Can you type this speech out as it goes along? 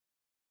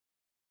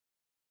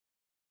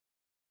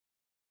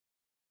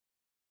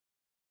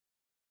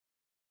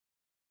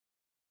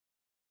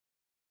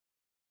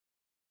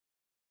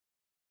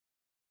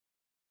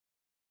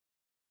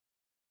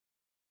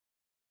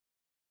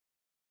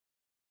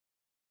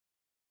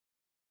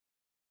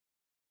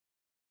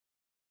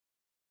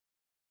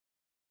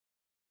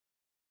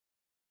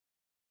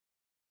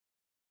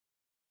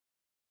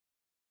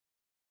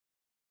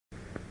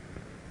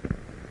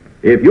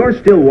If you're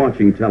still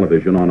watching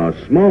television on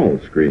a small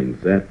screen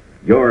set,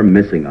 you're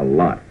missing a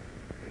lot.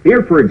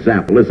 Here, for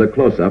example, is a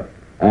close-up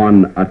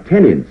on a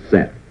 10-inch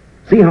set.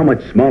 See how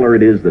much smaller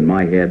it is than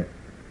my head?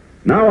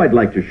 Now I'd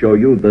like to show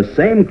you the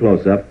same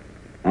close-up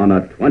on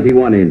a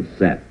 21-inch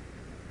set.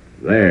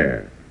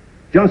 There.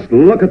 Just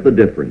look at the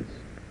difference.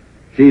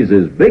 She's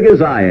as big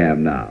as I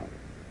am now.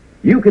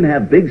 You can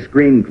have big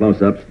screen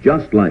close-ups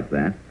just like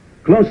that.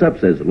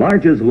 Close-ups as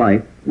large as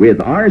life with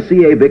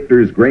RCA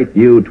Victor's great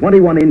new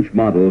 21-inch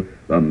model,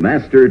 the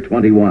Master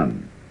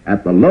 21,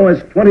 at the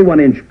lowest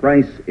 21-inch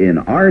price in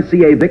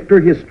RCA Victor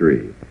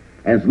history,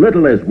 as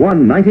little as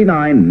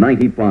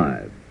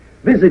 $199.95.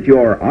 Visit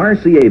your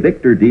RCA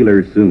Victor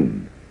dealer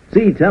soon.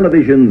 See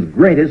television's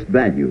greatest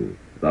value,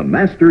 the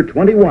Master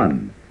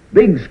 21,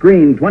 big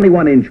screen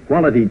 21-inch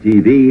quality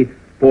TV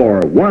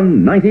for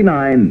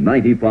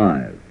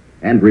 $199.95.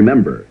 And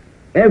remember,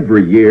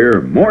 every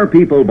year, more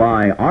people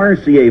buy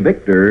RCA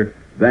Victor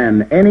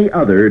than any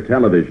other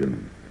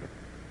television.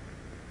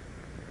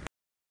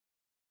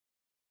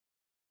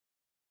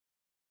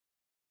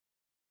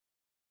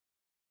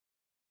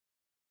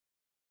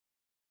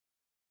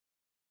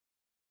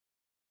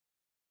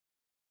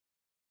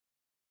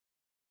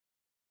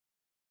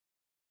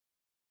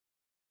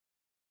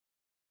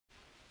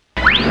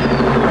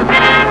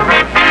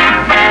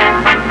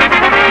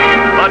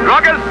 The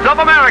Druggists of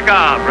America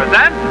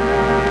present,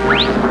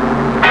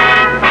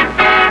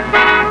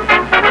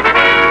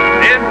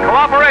 in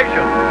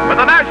cooperation with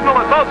the National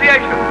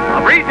Association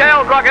of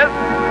Retail Druggists,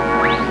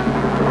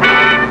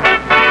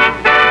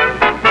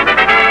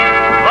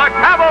 the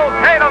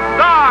Cavalcade of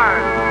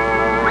Stars,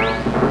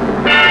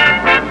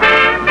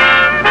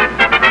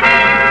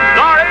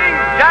 starring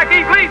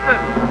Jackie Gleason.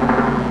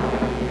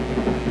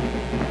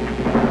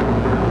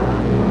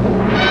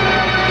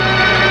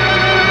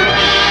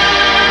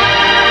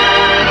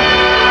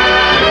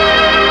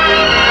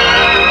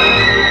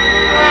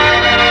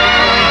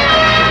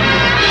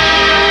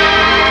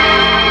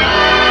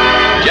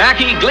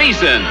 Jackie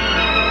Gleason,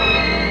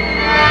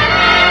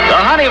 The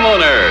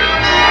Honeymooners,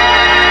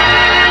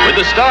 with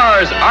the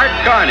stars Art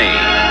Carney,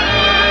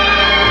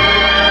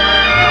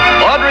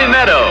 Audrey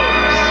Meadows,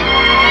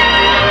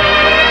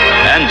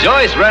 and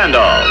Joyce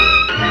Randolph.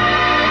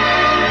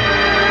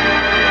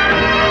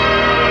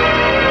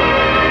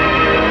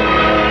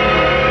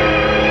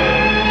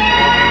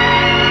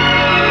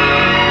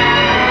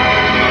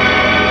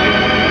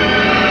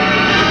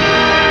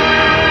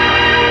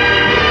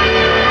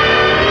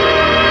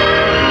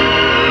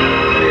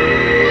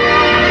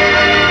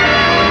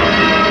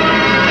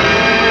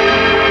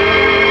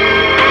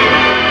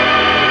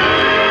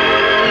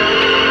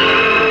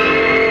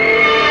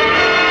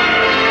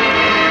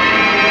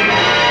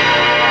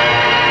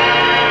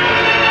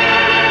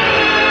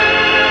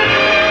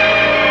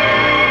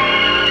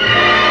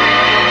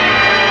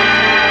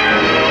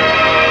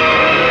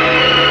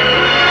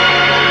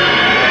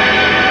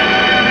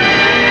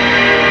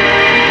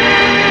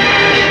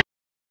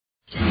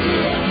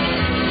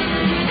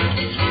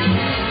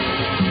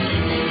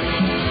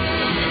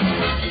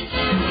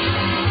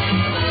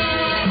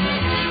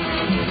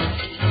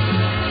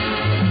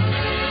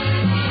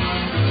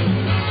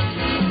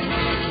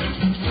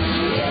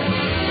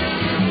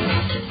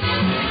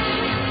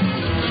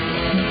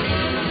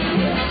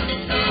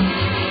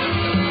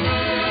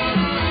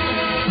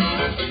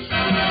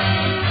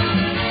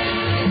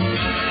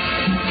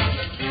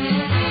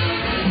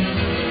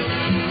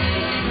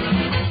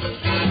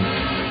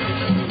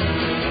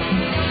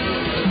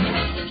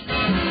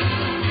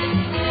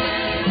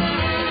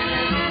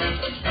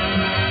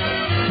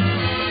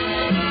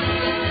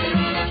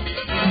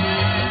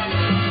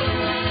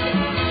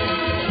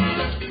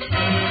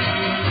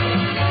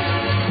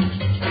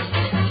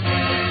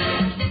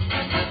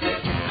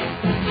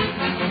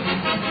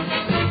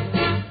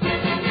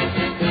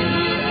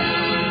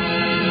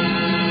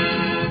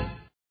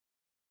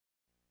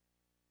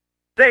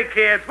 Say,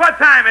 kids, what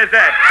time is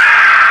it?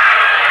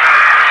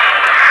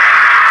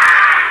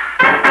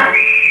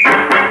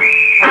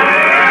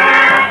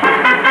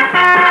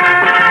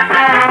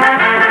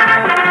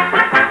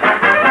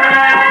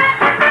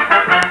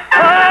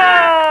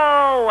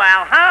 Oh,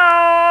 well,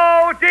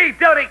 howdy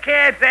doody,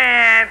 kids,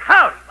 and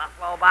howdy,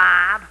 Buffalo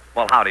Bob.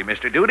 Well, howdy,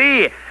 Mr.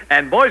 Doody.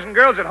 And boys and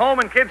girls at home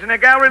and kids in the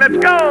gallery, let's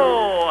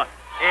go.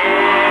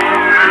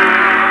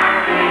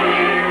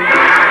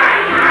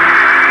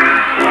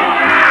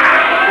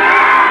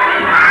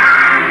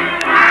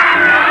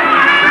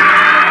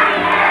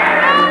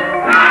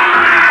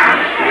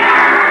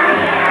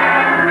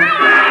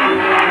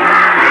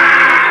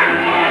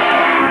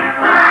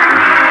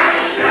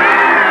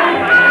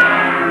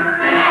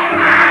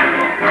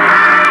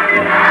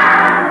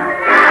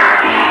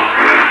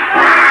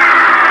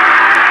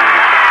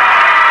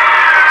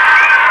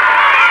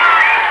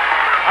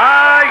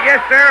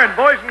 Yes, sir, and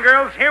boys and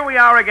girls, here we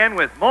are again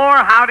with more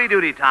Howdy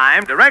Doody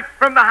time, direct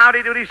from the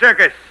Howdy Doody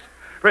Circus.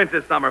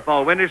 Princess Summer,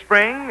 Fall, Winter,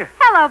 Spring.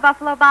 Hello,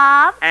 Buffalo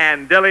Bob.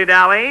 And Dilly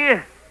Dally.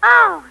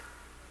 Oh,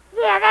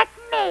 yeah, that's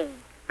me.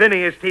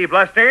 Phineas T.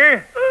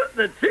 Bluster.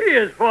 The T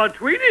is for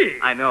Tweety.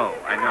 I know.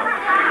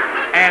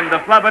 And the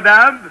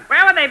flubba-dubs?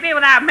 Where would they be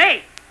without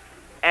me?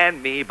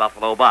 And me,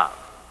 Buffalo Bob.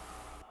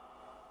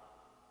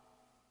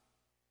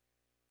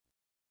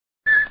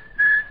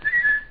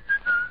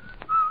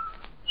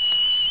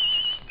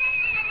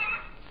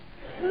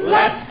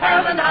 Let's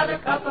have another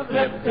cup of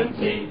Lipton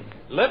tea.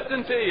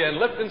 Lipton Tea and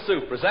Lipton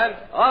Soup present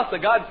Arthur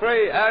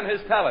Godfrey and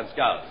his Talent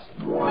Scouts.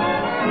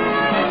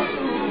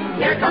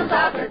 Here comes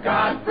Arthur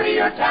Godfrey,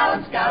 your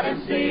talent scout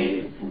in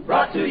C.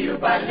 Brought to you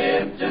by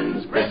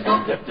Lipton's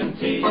Bristol Lipton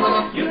Tea.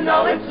 You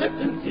know it's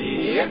Lipton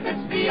Tea if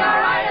it's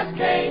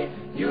B-R-I-S-K.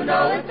 You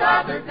know it's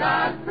Arthur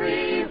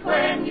Godfrey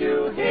when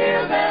you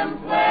hear them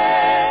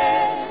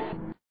play.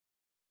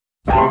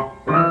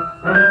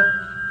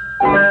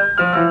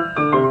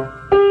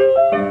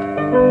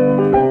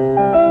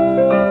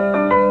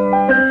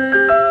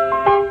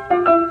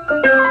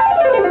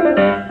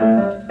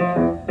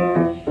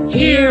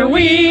 Here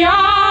we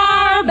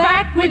are,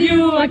 back with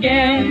you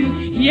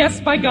again. Yes,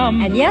 by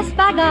gum. And yes,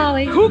 by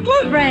golly.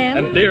 Kukla. Bram.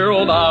 And dear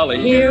old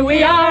Ollie. Here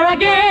we are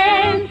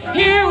again.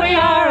 Here we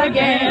are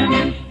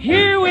again.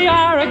 Here we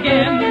are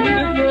again.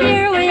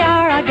 Here we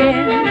are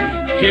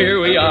again. Here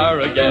we are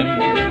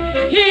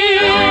again.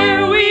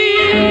 Here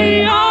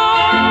we are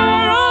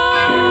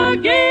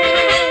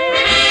again.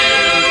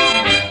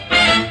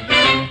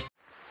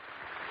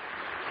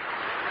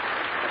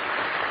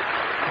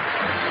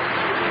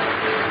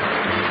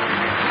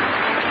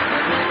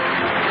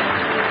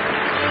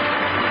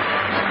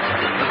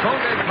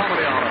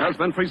 Has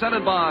been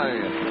presented by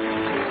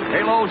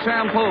Halo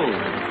Shampoo,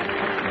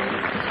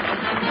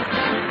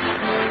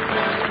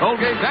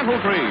 Colgate Dental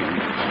Cream,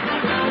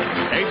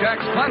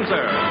 Ajax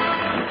Cleanser,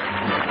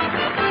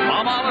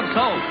 Palmolive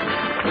Soap,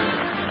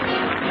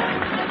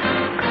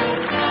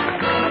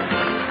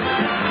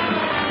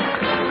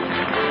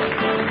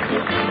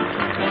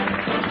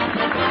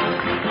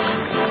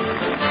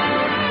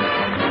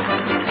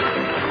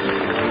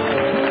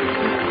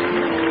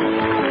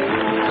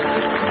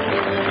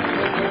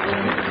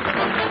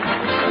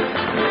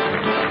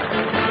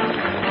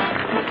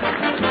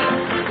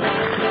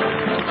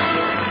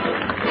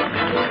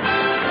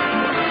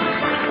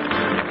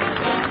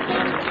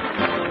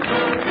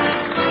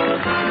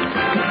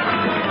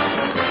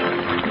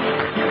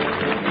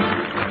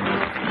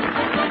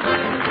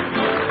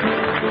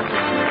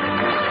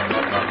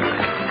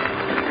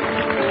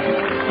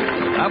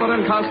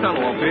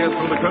 Costello appeared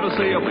through the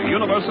courtesy of the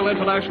Universal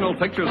International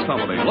Pictures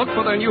Company. Look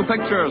for their new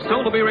picture,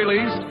 still to be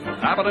released,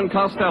 Abbott and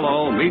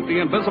Costello Meet the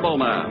Invisible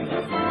Man.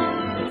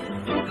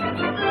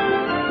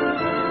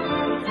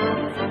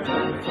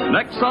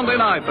 Next Sunday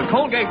night, the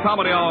Colgate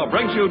Comedy Hour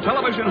brings you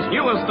television's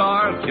newest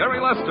star, Jerry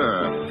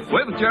Lester.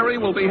 With Jerry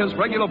will be his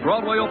regular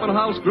Broadway open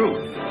house group,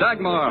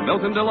 Dagmar,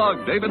 Milton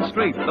DeLugg, David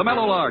Street, the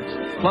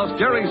Meadowlarks, plus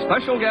Jerry's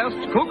special guests,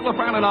 Kukla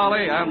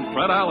Frananale and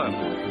Fred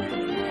Allen.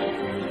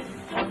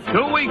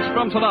 2 weeks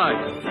from tonight,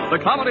 the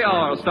Comedy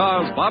Hour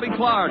stars Bobby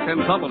Clark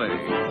and company.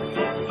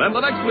 Then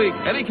the next week,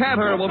 Eddie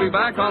Cantor will be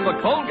back on the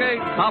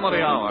Colgate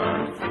Comedy Hour.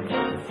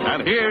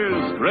 And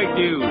here's great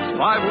news.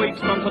 5 weeks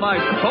from tonight,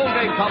 the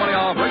Colgate Comedy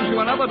Hour brings you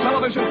another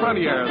television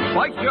premiere,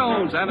 Spike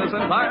Jones and his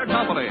entire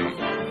company.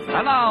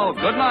 And now,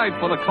 good night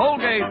for the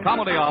Colgate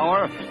Comedy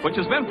Hour, which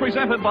has been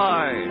presented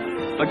by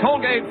the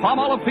Colgate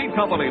Palmolive Peat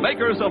Company,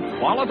 makers of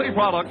quality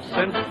products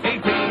since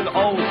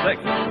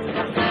 1806.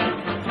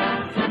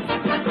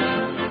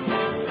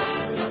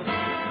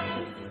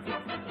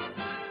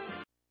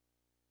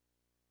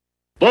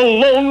 The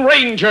Lone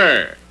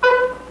Ranger.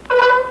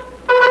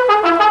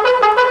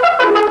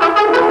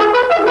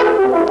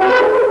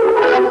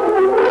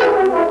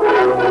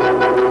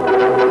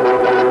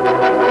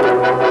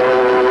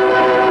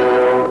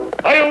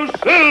 Hi-yo,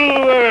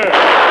 Silver!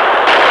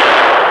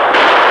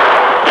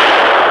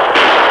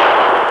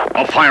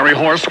 A fiery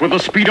horse with the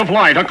speed of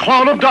light, a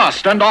cloud of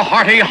dust, and a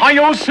hearty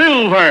hi-yo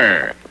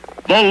Silver.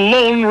 The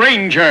Lone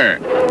Ranger.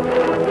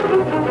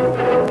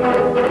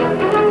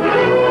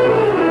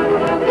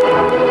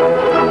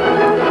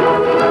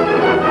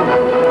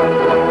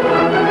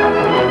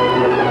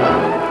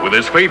 With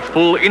his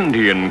faithful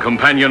Indian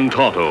companion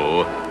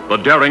Tonto, the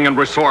daring and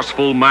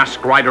resourceful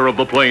masked rider of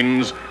the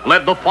plains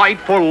led the fight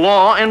for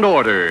law and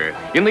order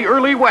in the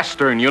early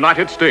western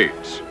United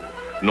States.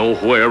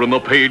 Nowhere in the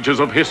pages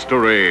of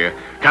history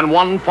can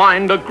one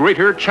find a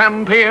greater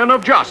champion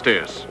of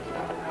justice.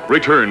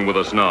 Return with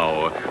us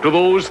now to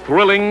those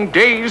thrilling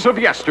days of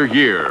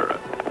yesteryear.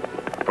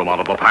 From out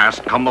of the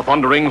past come the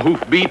thundering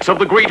hoofbeats of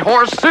the great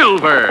horse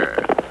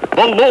Silver.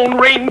 The Lone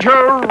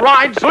Ranger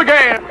rides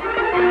again.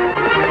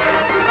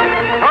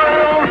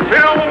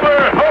 Silver,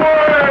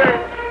 ahoy!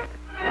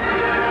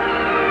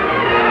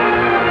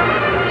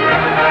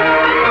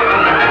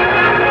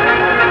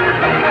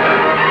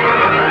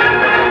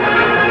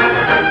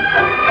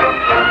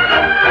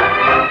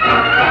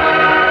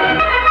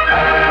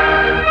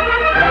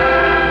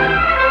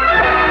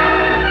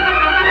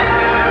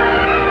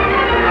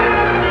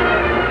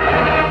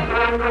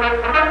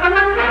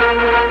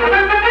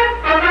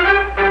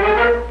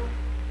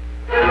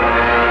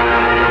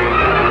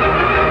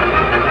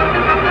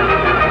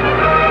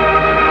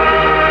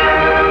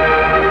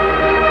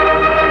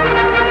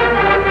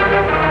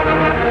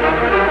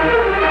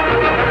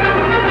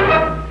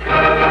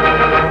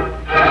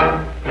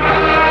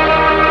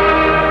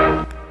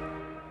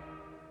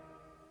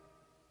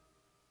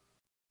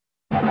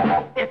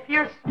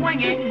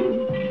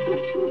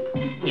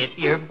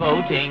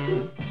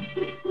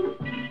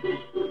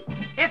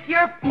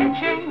 you're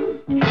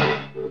pitching,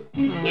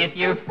 if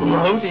you're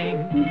floating,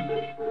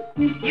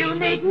 you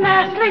need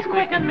Nestle's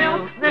Quicken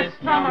Milk this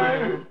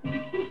summer.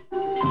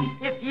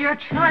 If you're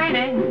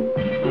training,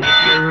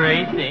 if you're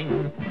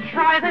racing,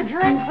 try the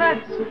drink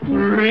that's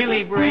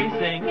really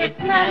bracing. It's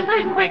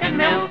Nestle's Quicken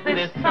Milk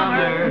this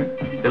summer.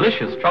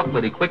 Delicious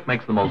chocolatey Quick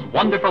makes the most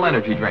wonderful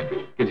energy drink.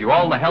 Gives you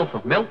all the health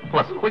of milk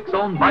plus Quick's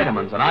own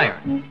vitamins and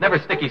iron. Never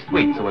sticky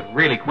sweet, so it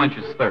really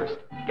quenches thirst.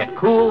 Get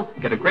cool,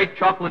 get a great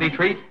chocolatey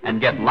treat,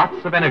 and get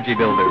lots of energy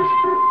builders.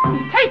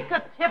 Take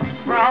a tip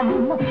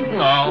from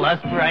all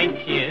us bright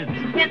kids.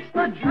 It's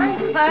the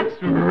drink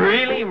that's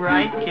really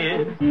right,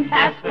 kids.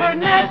 Ask for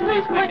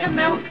Nestle's Quicken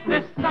Milk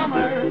this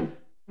summer.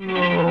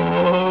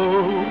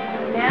 Oh,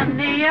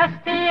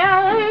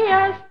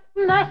 Nestles,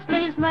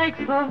 Nestle's makes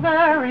the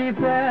very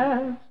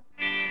best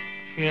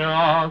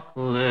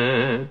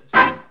chocolate.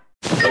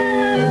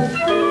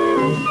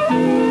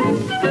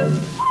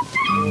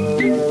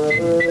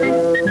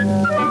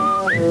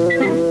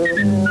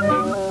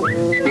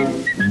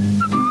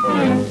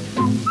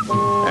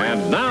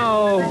 And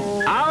now,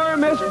 our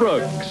Miss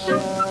Brooks,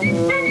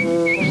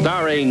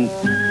 starring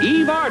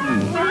Eve Arden,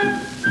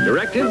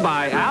 directed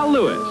by Al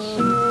Lewis,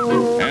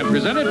 and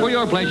presented for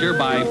your pleasure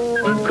by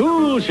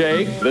Cool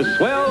Shake, the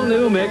swell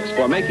new mix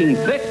for making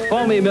thick,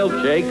 foamy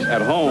milkshakes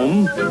at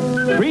home,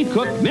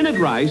 pre-cooked minute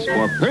rice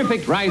for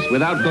perfect rice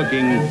without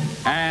cooking,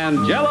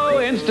 and Jell-O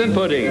instant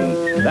pudding,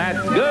 that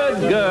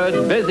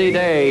good, busy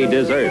day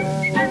dessert.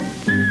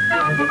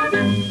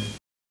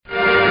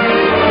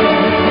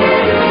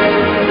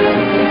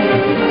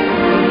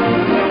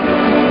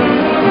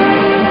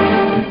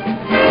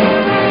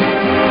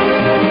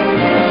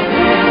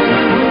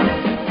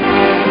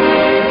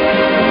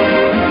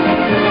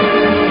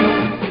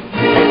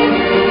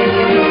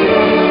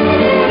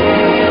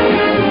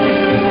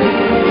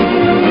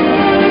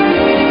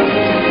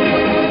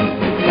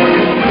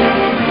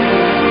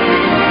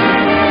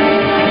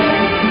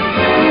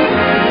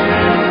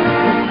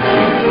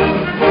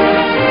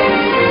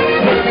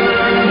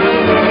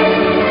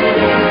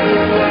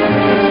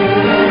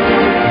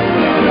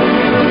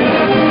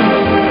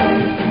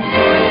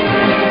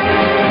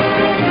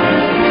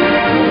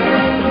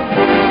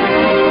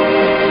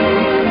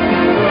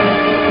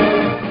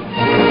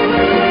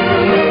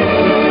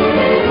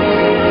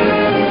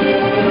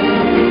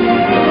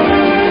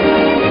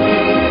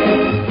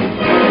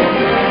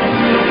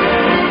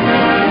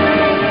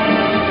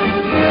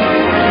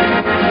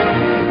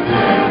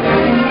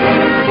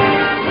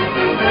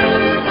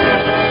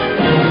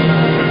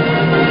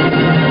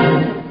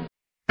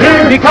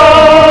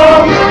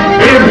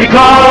 Here he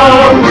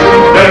comes,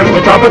 there's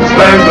the trumpets,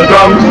 there's the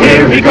drums,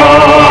 here he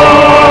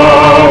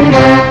comes.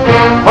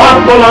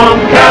 Hop along,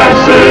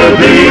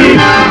 Cassidy,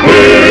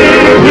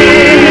 here he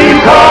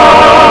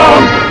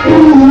comes.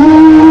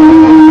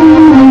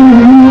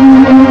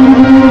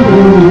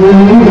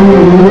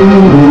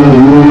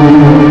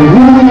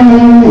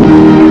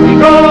 He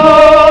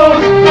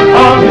goes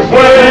on his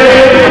way,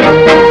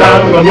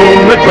 down the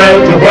moonlit trail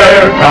to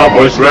where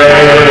cowboys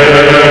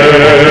race.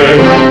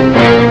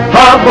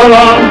 Hop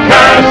along,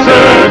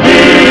 Cassidy,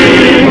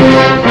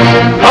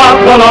 hop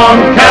along,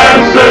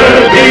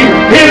 Cassidy,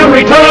 he'll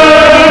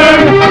return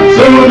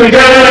soon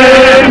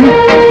again.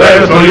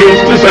 There's no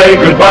use to say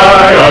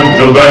goodbye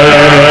until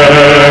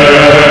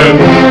then.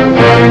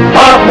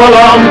 Hop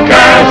along,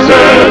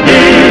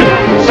 Cassidy,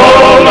 so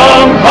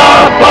long,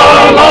 hop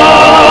along.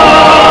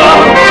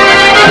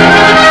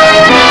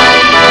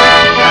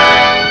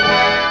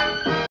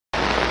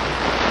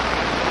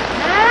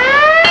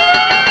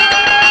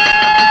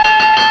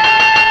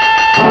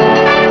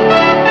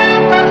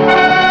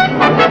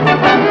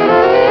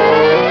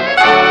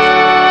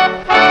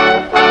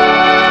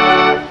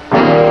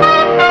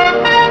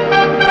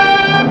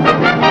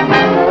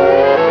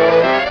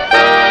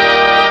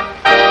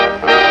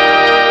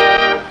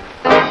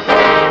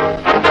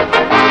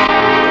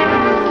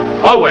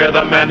 We're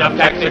the men of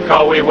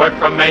Texaco, we work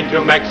from Maine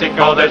to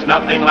Mexico. There's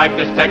nothing like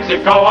this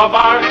Texaco of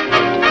ours.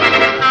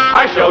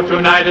 Our show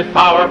tonight is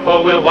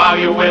powerful, we'll wow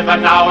you with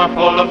an hour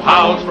full of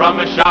howls from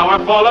a shower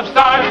full of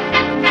stars.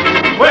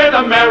 We're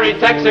the merry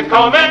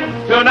Texaco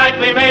men, tonight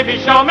we may be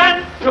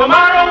showmen,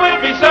 tomorrow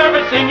we'll be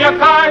servicing your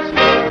cars.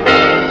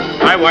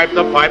 I wipe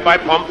the pipe, I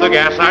pump the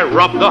gas, I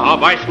rub the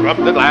hub, I scrub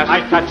the glass.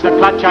 I touch the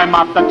clutch, I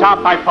mop the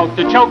top, I poke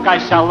the choke, I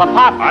sell the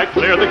pop. I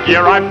clear the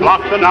gear, I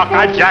block the knock,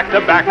 I jack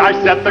the back, I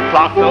set the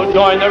clock. So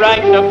join the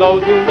ranks of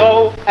those who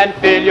know and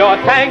fill your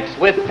tanks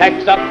with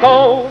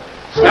Texaco.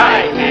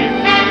 Sky Chief,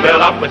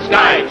 fill up with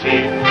Sky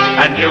Chief,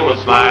 and you will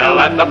smile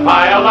at the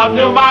pile of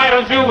new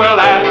miles you will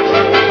add.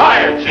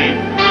 Fire Chief,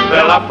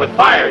 fill up with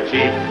Fire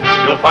Chief,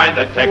 you'll find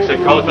that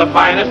Texaco's the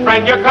finest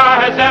friend your car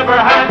has ever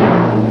had.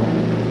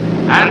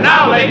 And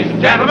now, ladies and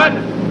gentlemen,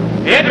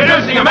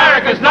 introducing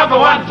America's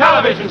 #1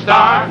 television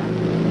star,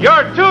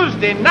 your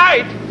Tuesday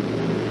night,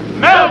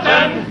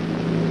 Milton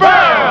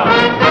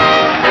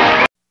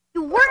Berle.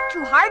 You worked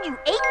too hard, you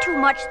ate too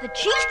much, the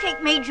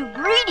cheesecake made you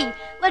greedy.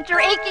 Let your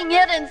aching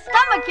head and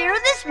stomach hear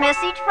this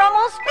message from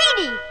old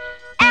Speedy.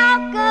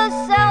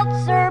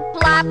 Alka-Seltzer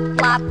Plus. Plop,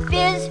 plop,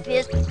 fizz,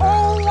 fizz,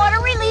 oh, what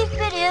a relief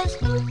it is.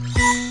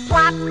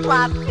 Plop,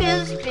 plop,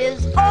 fizz,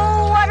 fizz,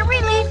 oh, what a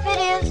relief it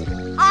is.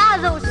 Ah,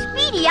 those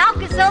speedy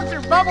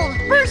Alka-Seltzer bubbles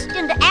burst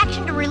into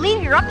action to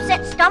relieve your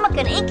upset stomach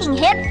and aching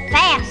head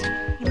fast.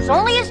 Use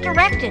only as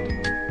directed.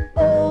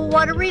 Oh,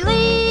 what a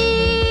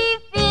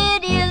relief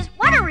it is.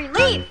 What a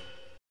relief.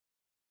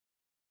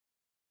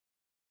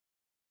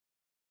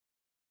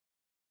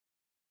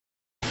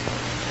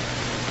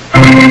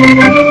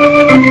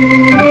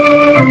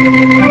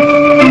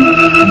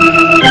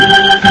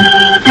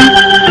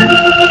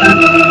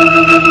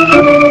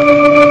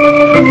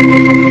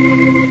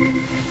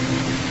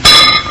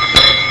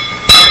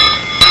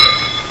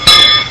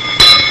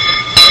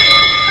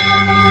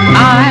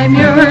 I'm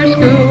your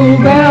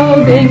school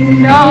bell,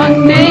 ding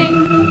dong ding.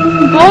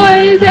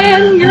 Boys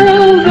and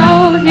girls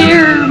all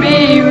hear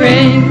me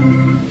ring.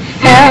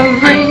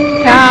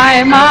 Every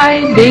time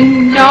I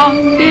ding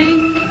dong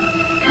ding,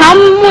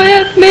 come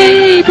with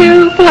me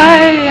to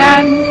play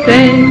and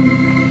sing.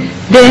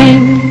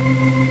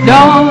 Ding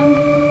dong,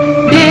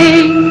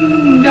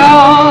 ding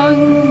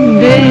dong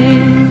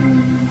ding.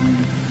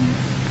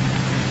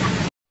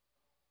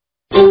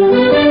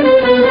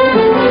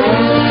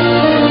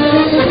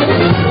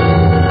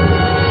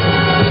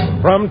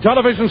 From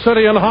Television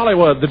City in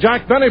Hollywood, the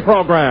Jack Benny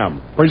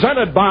Program,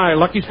 presented by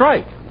Lucky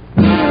Strike.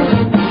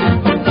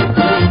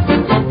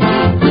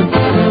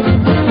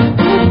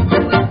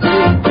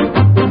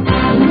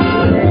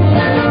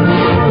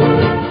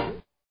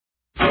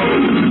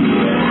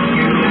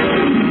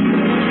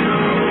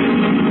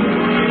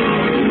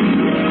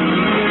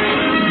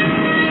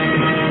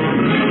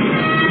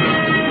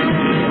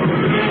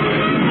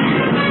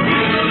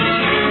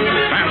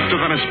 Faster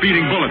than a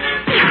speeding bullet.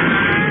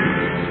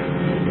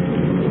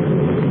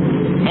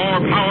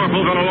 More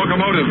powerful than a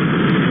locomotive.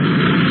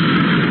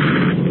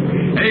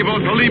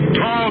 Able to leap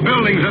tall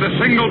buildings at a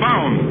single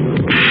bound.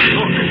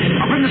 Look,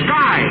 up in the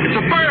sky. It's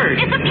a bird.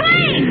 It's a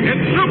plane.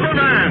 It's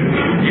Superman.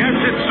 Yes,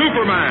 it's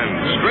Superman.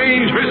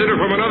 Strange visitor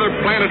from another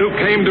planet who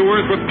came to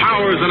Earth with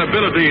powers and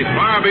abilities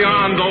far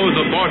beyond those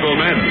of mortal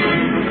men.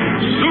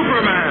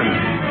 Superman,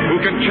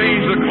 who can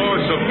change the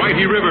course of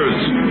mighty rivers,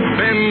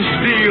 bend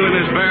steel in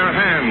his bare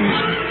hands,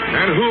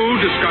 and who,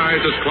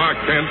 disguised as Clark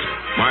Kent,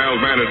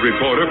 mild-mannered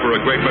reporter for a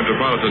great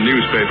metropolitan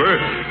newspaper,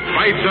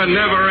 fights a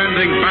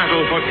never-ending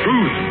battle for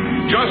truth,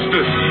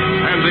 justice,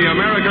 and the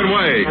American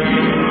way.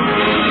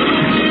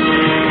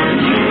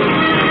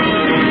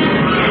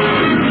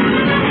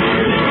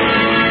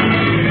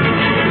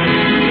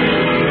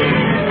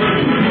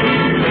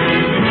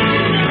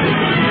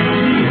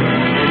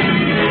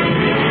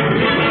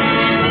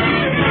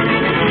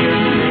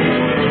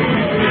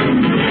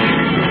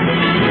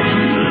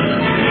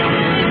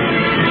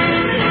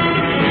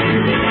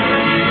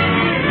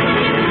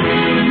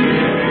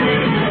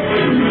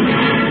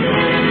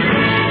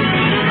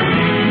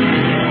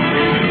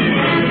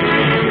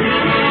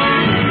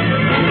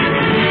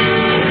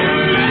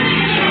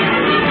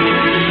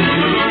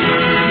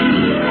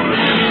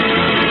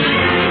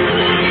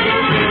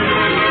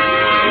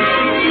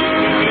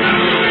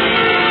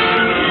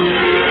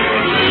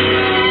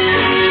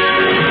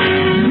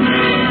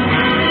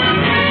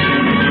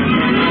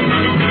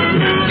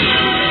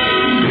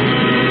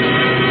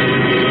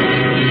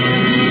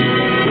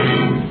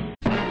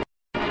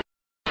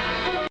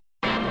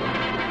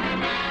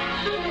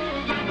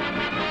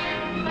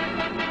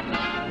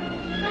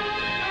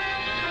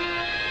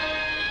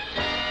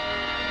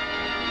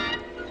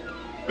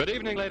 Good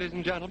evening, ladies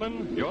and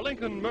gentlemen. Your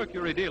Lincoln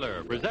Mercury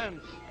dealer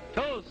presents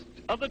Toast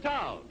of the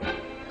Town,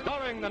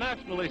 starring the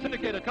nationally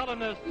syndicated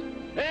columnist,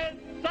 Ed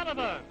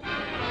Sullivan.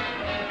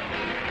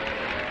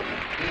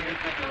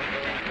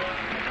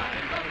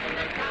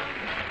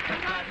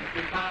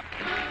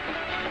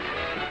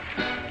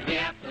 The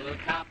absolute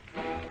top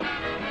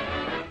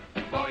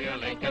for your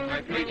Lincoln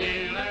Mercury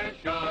dealer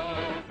show.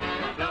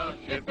 So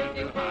shift it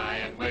too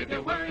high and wave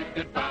your words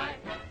goodbye.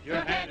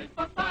 You're headed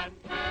for fun.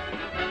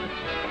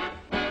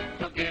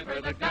 So give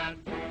her the gun.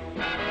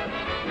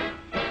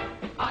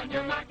 On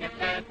your mark and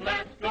set,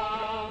 let's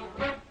go.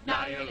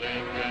 Now your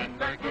Lincoln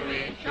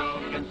Mercury show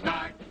can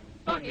start.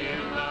 So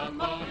here's the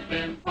most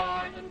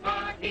important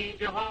part. He's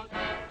your host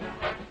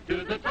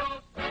to the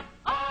toast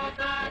of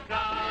the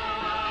town.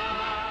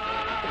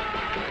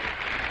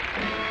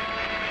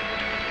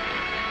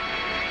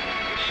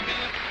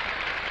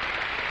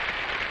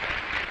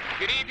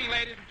 Good evening,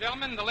 ladies and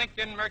gentlemen. The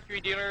Lincoln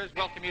Mercury dealers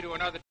welcome you to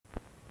another.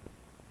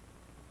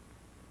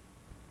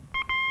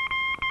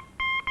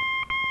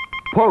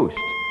 Post,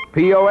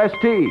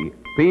 P-O-S-T,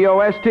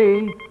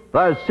 P-O-S-T,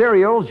 the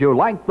cereals you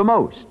like the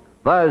most.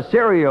 The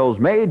cereals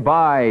made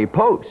by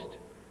Post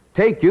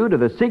take you to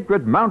the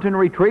secret mountain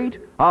retreat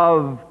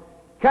of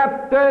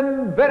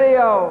Captain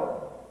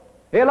Video,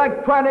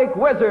 electronic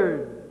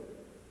wizard,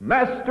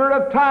 master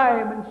of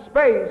time and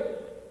space,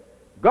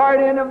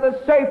 guardian of the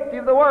safety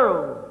of the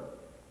world.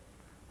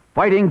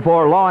 Fighting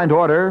for law and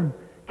order,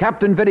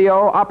 Captain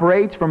Video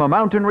operates from a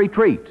mountain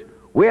retreat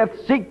with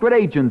secret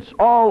agents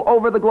all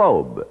over the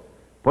globe.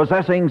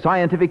 Possessing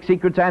scientific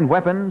secrets and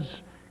weapons,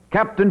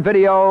 Captain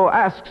Video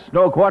asks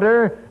no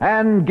quarter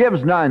and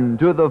gives none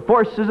to the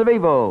forces of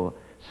evil.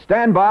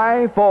 Stand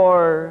by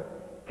for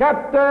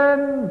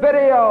Captain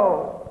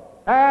Video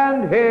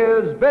and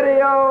his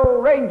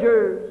Video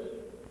Rangers.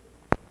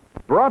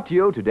 Brought to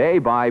you today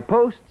by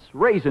Post's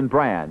Raisin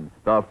Bran,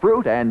 the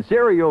fruit and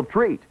cereal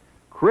treat.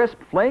 Crisp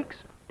flakes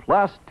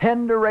plus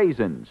tender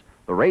raisins.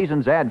 The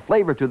raisins add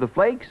flavor to the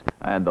flakes,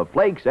 and the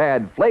flakes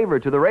add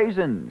flavor to the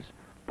raisins.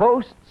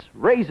 Post's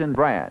Raisin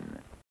Bran.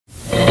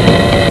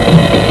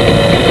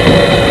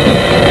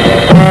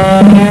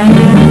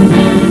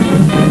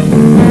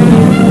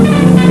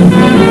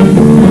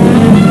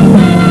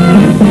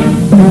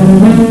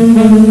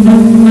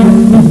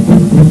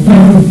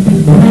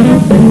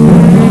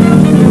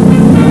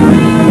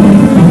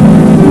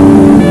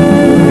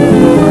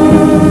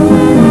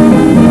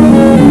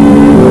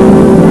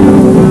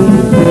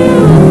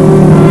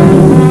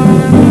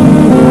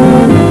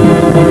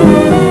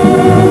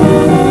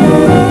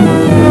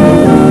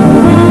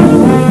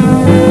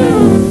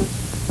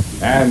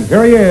 And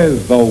here he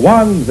is, the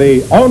one,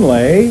 the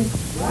only...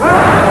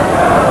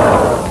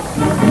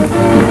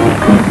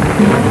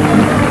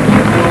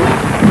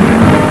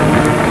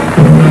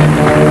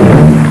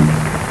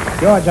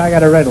 George, I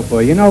got a riddle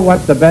for you. You know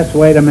what's the best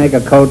way to make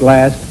a coat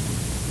last?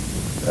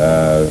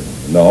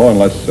 No,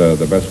 unless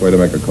the best way to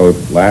make a coat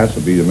last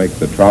would be to make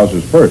the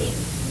trousers first.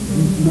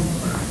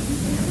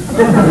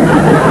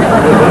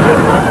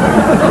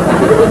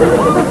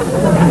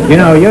 You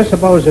know, you're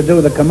supposed to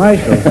do the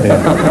commercials here.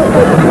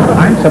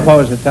 I'm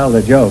supposed to tell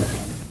the jokes.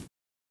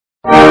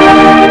 The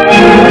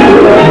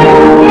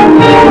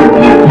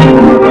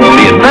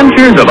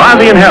Adventures of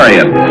Ozzie and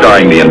Harriet,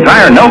 starring the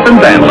entire Nelson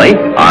family,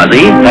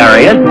 Ozzie,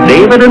 Harriet,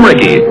 David, and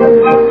Ricky.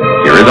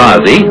 Here is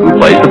Ozzie, who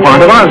plays the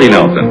part of Ozzie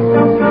Nelson.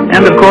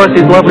 And, of course,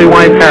 his lovely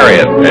wife,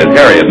 Harriet, as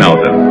Harriet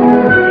Nelson.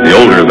 The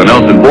older of the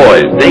Nelson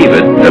boys,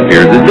 David,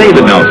 appears as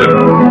David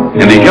Nelson.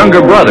 And his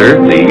younger brother,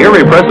 the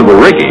irrepressible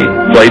Ricky,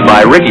 played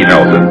by Ricky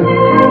Nelson.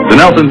 The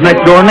Nelson's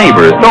next-door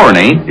neighbor,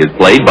 Thorny, is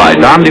played by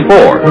Don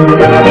DeFore.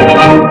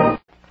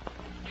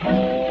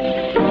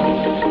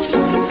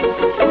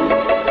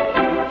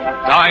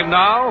 Time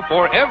now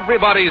for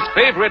everybody's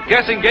favorite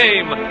guessing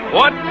game,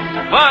 What's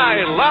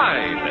My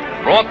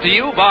Line? Brought to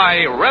you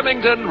by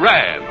Remington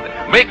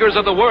Rand, makers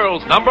of the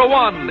world's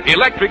 #1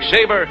 electric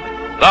shaver,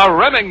 the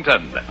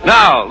Remington.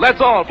 Now, let's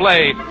all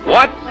play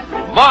What's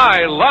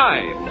My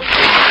Line?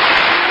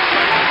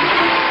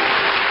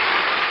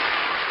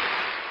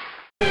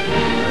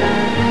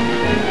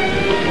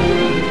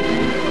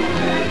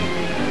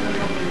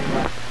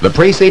 The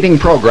preceding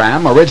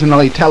program,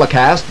 originally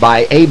telecast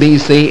by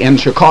ABC in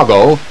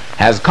Chicago,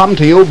 has come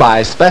to you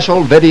by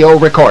special video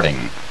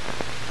recording.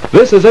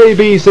 This is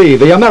ABC,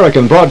 the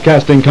American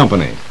Broadcasting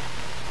Company.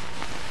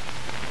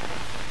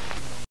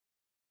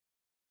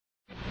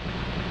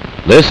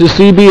 This is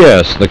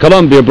CBS, the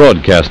Columbia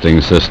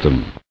Broadcasting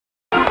System.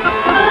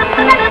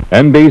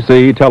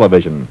 NBC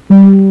Television.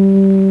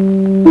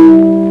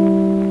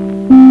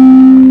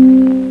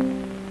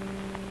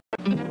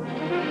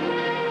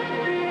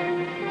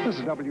 This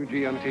is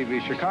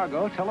WGN-TV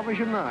Chicago,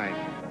 Television 9.